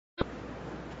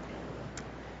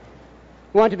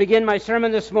I want to begin my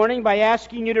sermon this morning by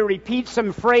asking you to repeat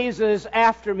some phrases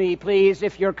after me, please,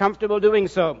 if you're comfortable doing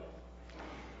so.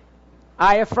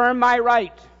 I affirm my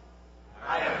right.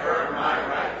 I affirm my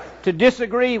right. To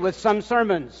disagree with some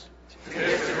sermons. To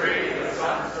disagree with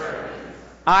some sermons.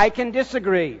 I can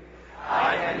disagree.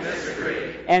 I can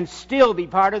disagree. And still be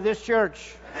part of this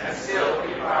church. And still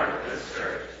be part of this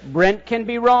church. Brent can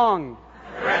be wrong.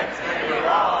 Brent can be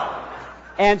wrong.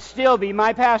 And still be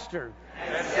my pastor.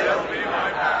 And still be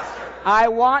my pastor. I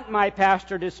want my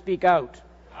pastor to speak out.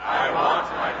 I want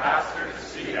my pastor to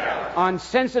speak out. On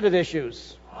sensitive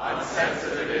issues. On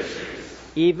sensitive issues.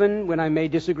 Even when I may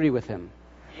disagree with him.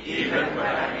 Even when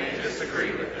I may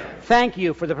disagree with him. Thank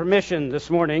you for the permission this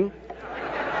morning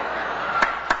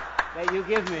that you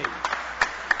give me.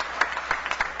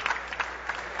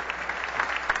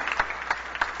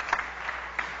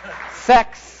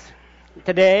 Sex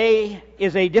today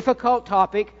is a difficult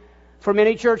topic for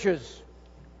many churches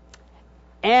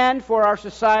and for our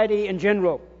society in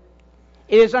general.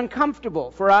 It is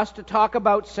uncomfortable for us to talk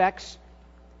about sex,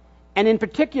 and in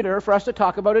particular for us to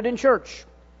talk about it in church.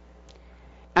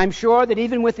 I'm sure that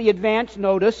even with the advance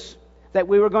notice that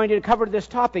we were going to cover this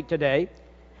topic today,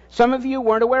 some of you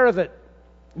weren't aware of it.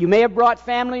 You may have brought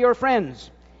family or friends,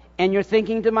 and you're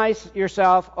thinking to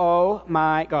yourself, oh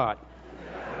my God.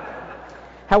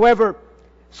 However,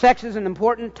 sex is an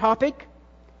important topic,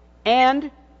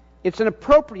 and it's an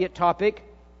appropriate topic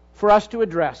for us to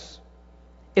address,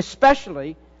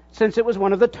 especially since it was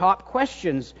one of the top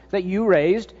questions that you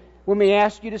raised when we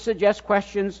asked you to suggest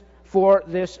questions for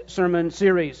this sermon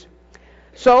series.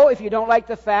 So, if you don't like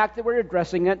the fact that we're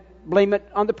addressing it, blame it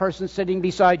on the person sitting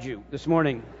beside you this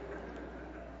morning.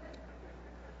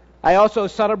 I also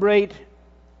celebrate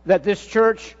that this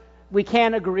church, we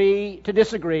can agree to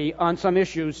disagree on some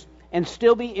issues and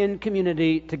still be in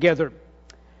community together.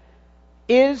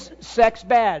 Is sex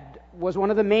bad? Was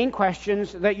one of the main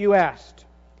questions that you asked.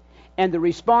 And the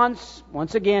response,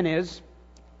 once again, is,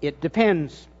 it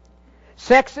depends.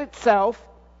 Sex itself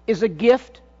is a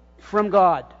gift from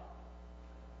God.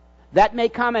 That may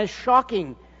come as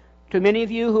shocking to many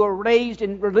of you who are raised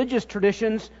in religious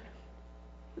traditions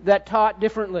that taught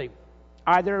differently,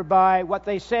 either by what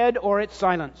they said or its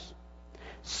silence.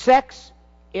 Sex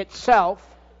itself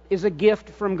is a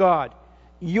gift from God.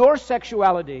 Your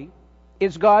sexuality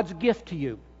is God's gift to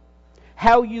you.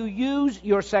 How you use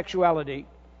your sexuality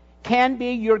can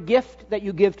be your gift that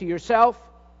you give to yourself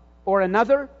or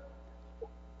another,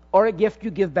 or a gift you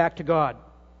give back to God.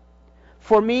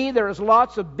 For me, there is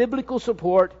lots of biblical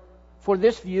support for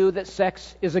this view that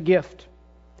sex is a gift.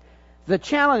 The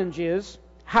challenge is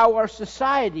how our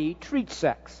society treats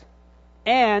sex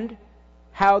and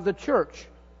how the church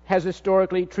has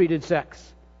historically treated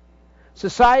sex.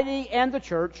 Society and the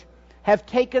church have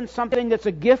taken something that's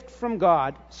a gift from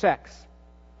God, sex,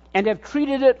 and have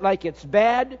treated it like it's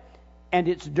bad and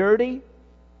it's dirty,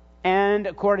 and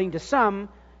according to some,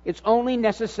 it's only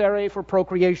necessary for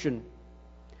procreation.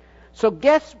 So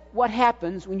guess what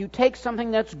happens when you take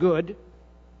something that's good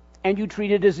and you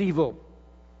treat it as evil?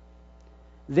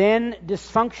 Then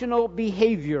dysfunctional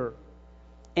behavior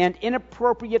and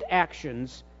inappropriate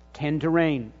actions tend to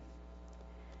reign.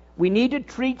 We need to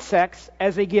treat sex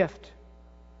as a gift.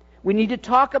 We need to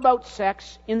talk about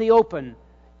sex in the open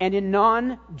and in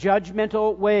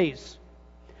non-judgmental ways.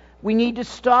 We need to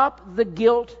stop the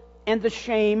guilt and the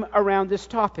shame around this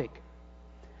topic.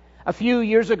 A few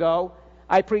years ago,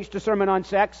 I preached a sermon on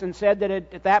sex and said that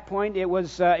at that point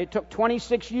it took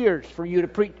 26 years for you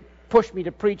to push me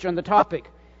to preach on the topic.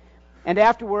 And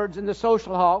afterwards, in the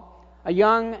social hall, a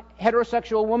young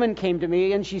heterosexual woman came to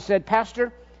me and she said,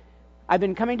 "Pastor, I've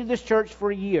been coming to this church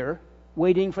for a year,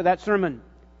 waiting for that sermon.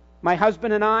 My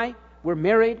husband and I, we're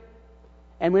married,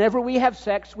 and whenever we have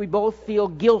sex, we both feel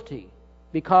guilty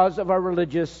because of our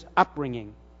religious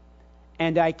upbringing.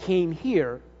 And I came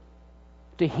here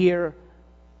to hear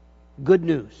good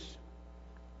news."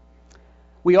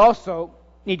 We also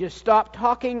need to stop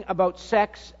talking about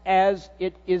sex as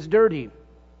it is dirty.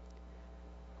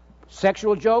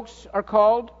 Sexual jokes are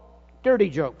called dirty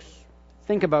jokes.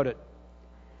 Think about it.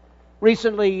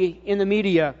 Recently in the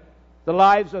media, the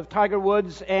lives of Tiger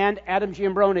Woods and Adam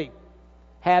Giambrone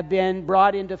have been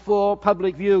brought into full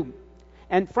public view.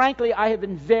 And frankly, I have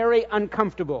been very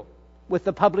uncomfortable with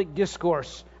the public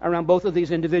discourse around both of these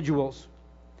individuals.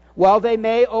 While they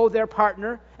may owe their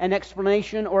partner an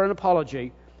explanation or an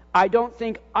apology, I don't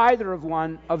think either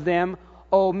one of them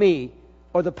owe me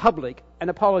or the public an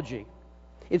apology.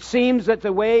 It seems that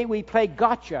the way we play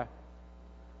gotcha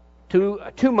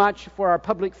too much for our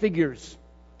public figures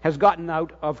has gotten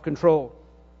out of control.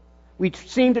 We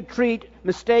seem to treat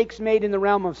mistakes made in the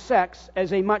realm of sex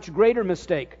as a much greater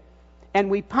mistake, and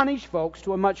we punish folks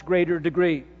to a much greater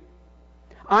degree.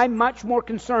 I'm much more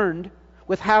concerned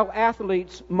with how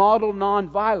athletes model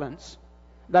nonviolence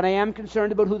than I am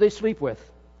concerned about who they sleep with.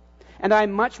 And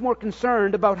I'm much more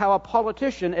concerned about how a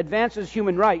politician advances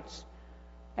human rights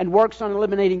and works on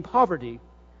eliminating poverty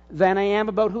than I am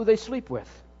about who they sleep with.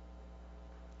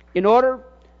 In order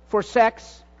for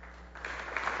sex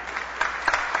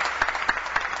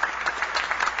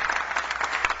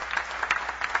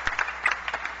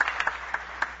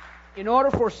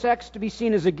to be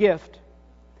seen as a gift,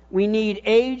 we need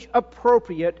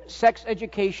age-appropriate sex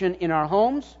education in our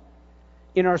homes,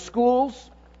 in our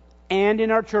schools, and in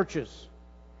our churches.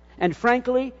 And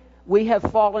frankly, we have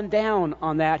fallen down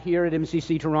on that here at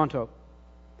MCC Toronto.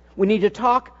 We need to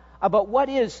talk about what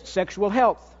is sexual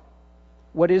health,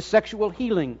 what is sexual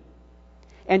healing,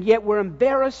 and yet we're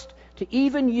embarrassed to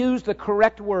even use the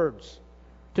correct words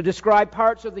to describe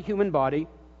parts of the human body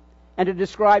and to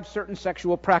describe certain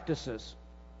sexual practices.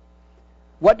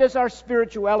 What does our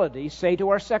spirituality say to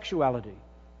our sexuality?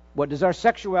 What does our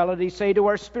sexuality say to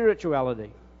our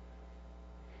spirituality?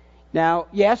 Now,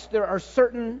 yes, there are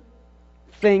certain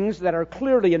things that are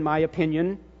clearly, in my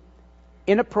opinion,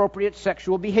 inappropriate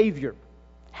sexual behavior.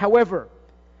 However,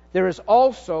 there is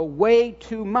also way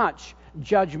too much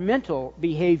judgmental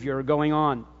behavior going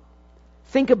on.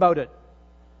 Think about it.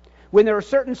 When there are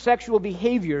certain sexual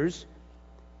behaviors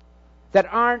that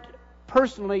aren't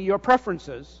personally your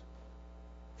preferences,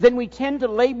 then we tend to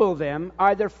label them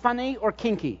either funny or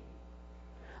kinky,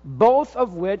 both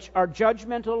of which are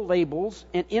judgmental labels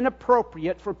and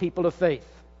inappropriate for people of faith.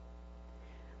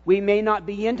 We may not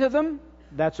be into them,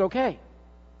 that's okay.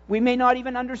 We may not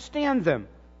even understand them,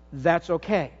 that's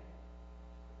okay.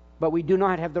 But we do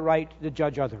not have the right to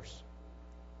judge others.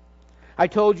 I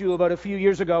told you about a few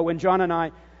years ago when John and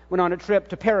I went on a trip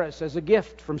to Paris as a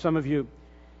gift from some of you.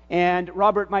 And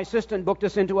Robert, my assistant, booked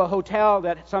us into a hotel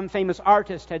that some famous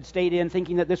artist had stayed in,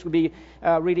 thinking that this would be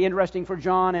really interesting for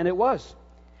John, and it was.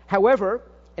 However,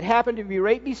 it happened to be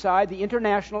right beside the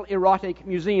International Erotic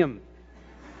Museum.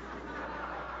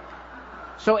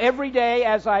 So every day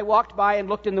as I walked by and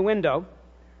looked in the window,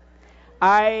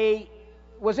 I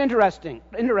was interested.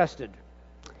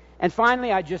 And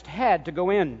finally, I just had to go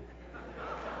in.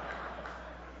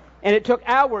 And it took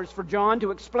hours for John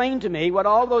to explain to me what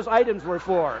all those items were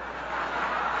for.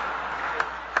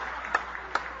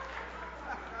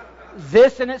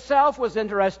 This in itself was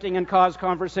interesting and caused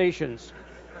conversations.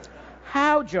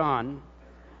 How, John,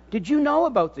 did you know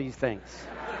about these things?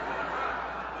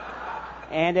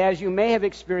 And as you may have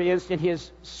experienced in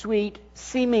his sweet,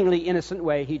 seemingly innocent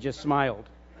way, he just smiled.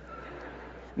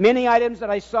 Many items that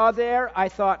I saw there, I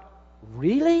thought,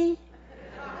 really?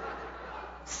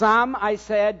 Some I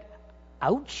said,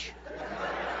 ouch.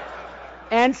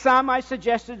 And some I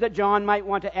suggested that John might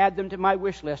want to add them to my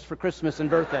wish list for Christmas and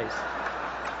birthdays.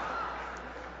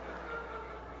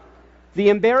 The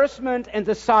embarrassment and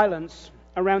the silence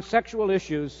around sexual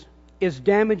issues is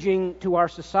damaging to our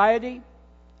society,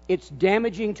 it's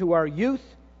damaging to our youth,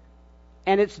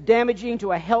 and it's damaging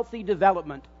to a healthy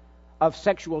development of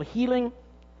sexual healing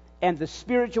and the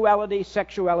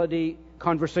spirituality-sexuality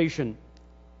conversation.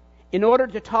 In order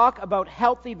to talk about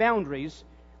healthy boundaries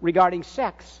regarding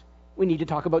sex, we need to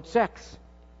talk about sex.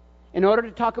 In order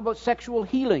to talk about sexual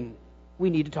healing, we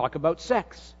need to talk about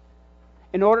sex.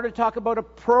 In order to talk about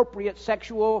appropriate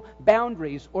sexual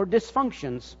boundaries or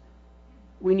dysfunctions,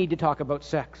 we need to talk about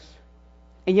sex.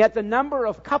 And yet the number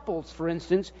of couples, for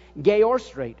instance, gay or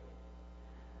straight,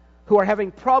 who are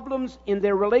having problems in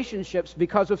their relationships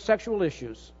because of sexual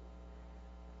issues,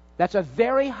 that's a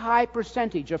very high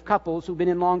percentage of couples who've been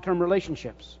in long-term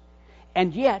relationships.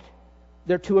 And yet,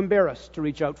 they're too embarrassed to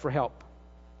reach out for help.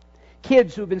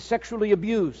 Kids who've been sexually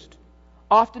abused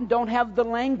often don't have the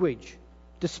language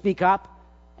to speak up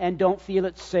and don't feel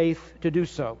it's safe to do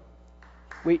so.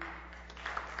 We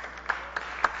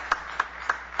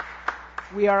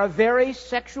are a very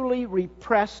sexually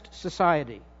repressed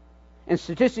society. And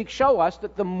statistics show us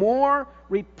that the more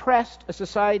repressed a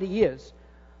society is,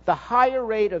 the higher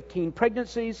rate of teen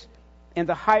pregnancies and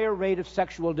the higher rate of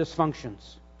sexual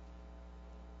dysfunctions.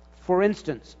 For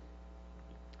instance,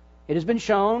 it has been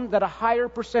shown that a higher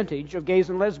percentage of gays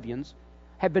and lesbians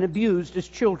have been abused as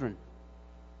children.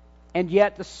 And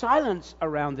yet the silence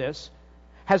around this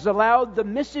has allowed the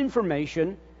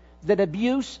misinformation that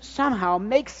abuse somehow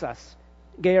makes us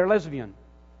gay or lesbian,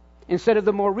 instead of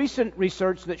the more recent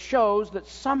research that shows that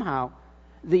somehow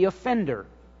the offender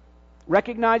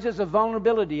recognizes a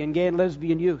vulnerability in gay and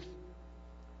lesbian youth,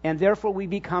 and therefore we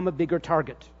become a bigger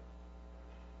target.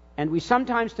 And we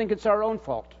sometimes think it's our own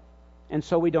fault, and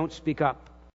so we don't speak up.